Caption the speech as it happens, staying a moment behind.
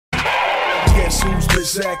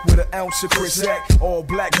Bizak with an ounce of Crizac? All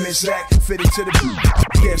black Mizak, fitted to the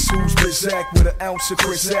beat. Guess who's Bizak with an ounce of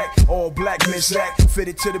Crizac? All black Mizak,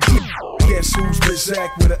 fitted to the beat. Guess who's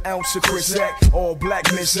Bizak with an ounce of Crizac? All black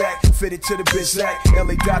Mizak, fitted to the Bizak.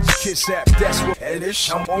 LA Dr. Kiss app, that's what it is.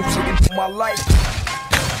 I'm on for my life.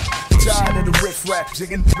 Tired of the riff rap,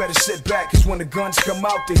 nigga, better sit back. Cause when the guns come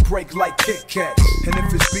out, they break like Kit Kats. And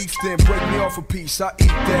if it's beef, then break me off a piece. I eat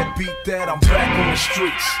that, beat that, I'm back on the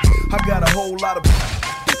streets. I got a whole lot of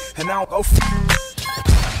and I don't go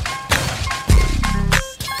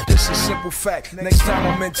It's a simple fact. Next time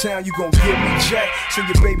I'm in town, you gon' give me jack. So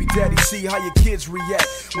your baby daddy see how your kids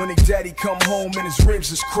react when they daddy come home and his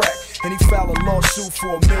ribs is cracked. And he filed a lawsuit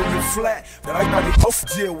for $1 million flat. But I gotta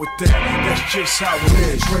deal with that. That's just how it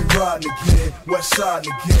is. Straight riding again, west side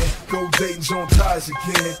again. Gold Dayton's on ties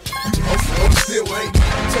again. Still ain't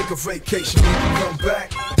take a vacation when you come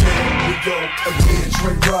back. We go again,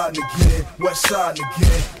 straight riding again, west side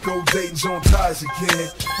again. Gold Dayton's on ties again.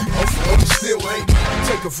 Still ain't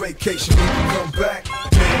take a vacation when you come back.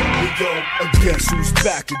 We go again. Guess who's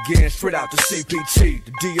back again? Straight out the CPT,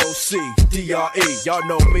 the DOC, DRE. Y'all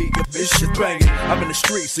know me, this shit banging. I'm in the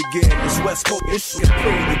streets again. This West Coast, this shit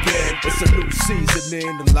playing again. It's a new season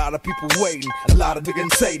in, a lot of people waiting, a lot of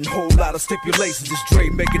niggas hating, whole lot of stipulations. It's Dre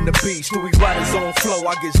making the beats, Stewie write his own flow.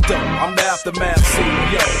 I get dope. I'm the aftermath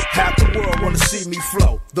CEO. Half the world wanna see me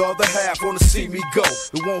flow, the other half wanna see me go.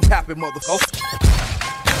 It won't happen, motherfucker.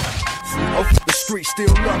 The streets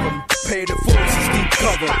still love him. Paid in full since deep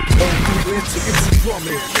cover. It's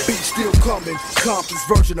drumming. Beat still coming. Compton's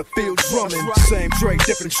version of field drumming. Same Dre,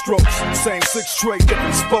 different strokes. Same 6 Dre,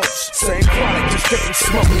 different spokes. Same chronic, just different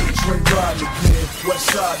smoking. Straight riding again,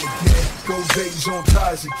 west side again. Gold Dayton's on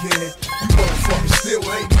ties again. Motherfuckers still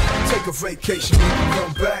ain't take a vacation when you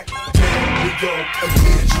come back. We go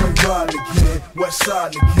again, straight riding again, west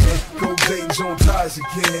side again. Gold Dayton's on ties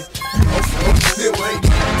again. Still ain't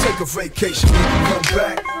take a vacation when you come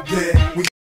back. Yeah, we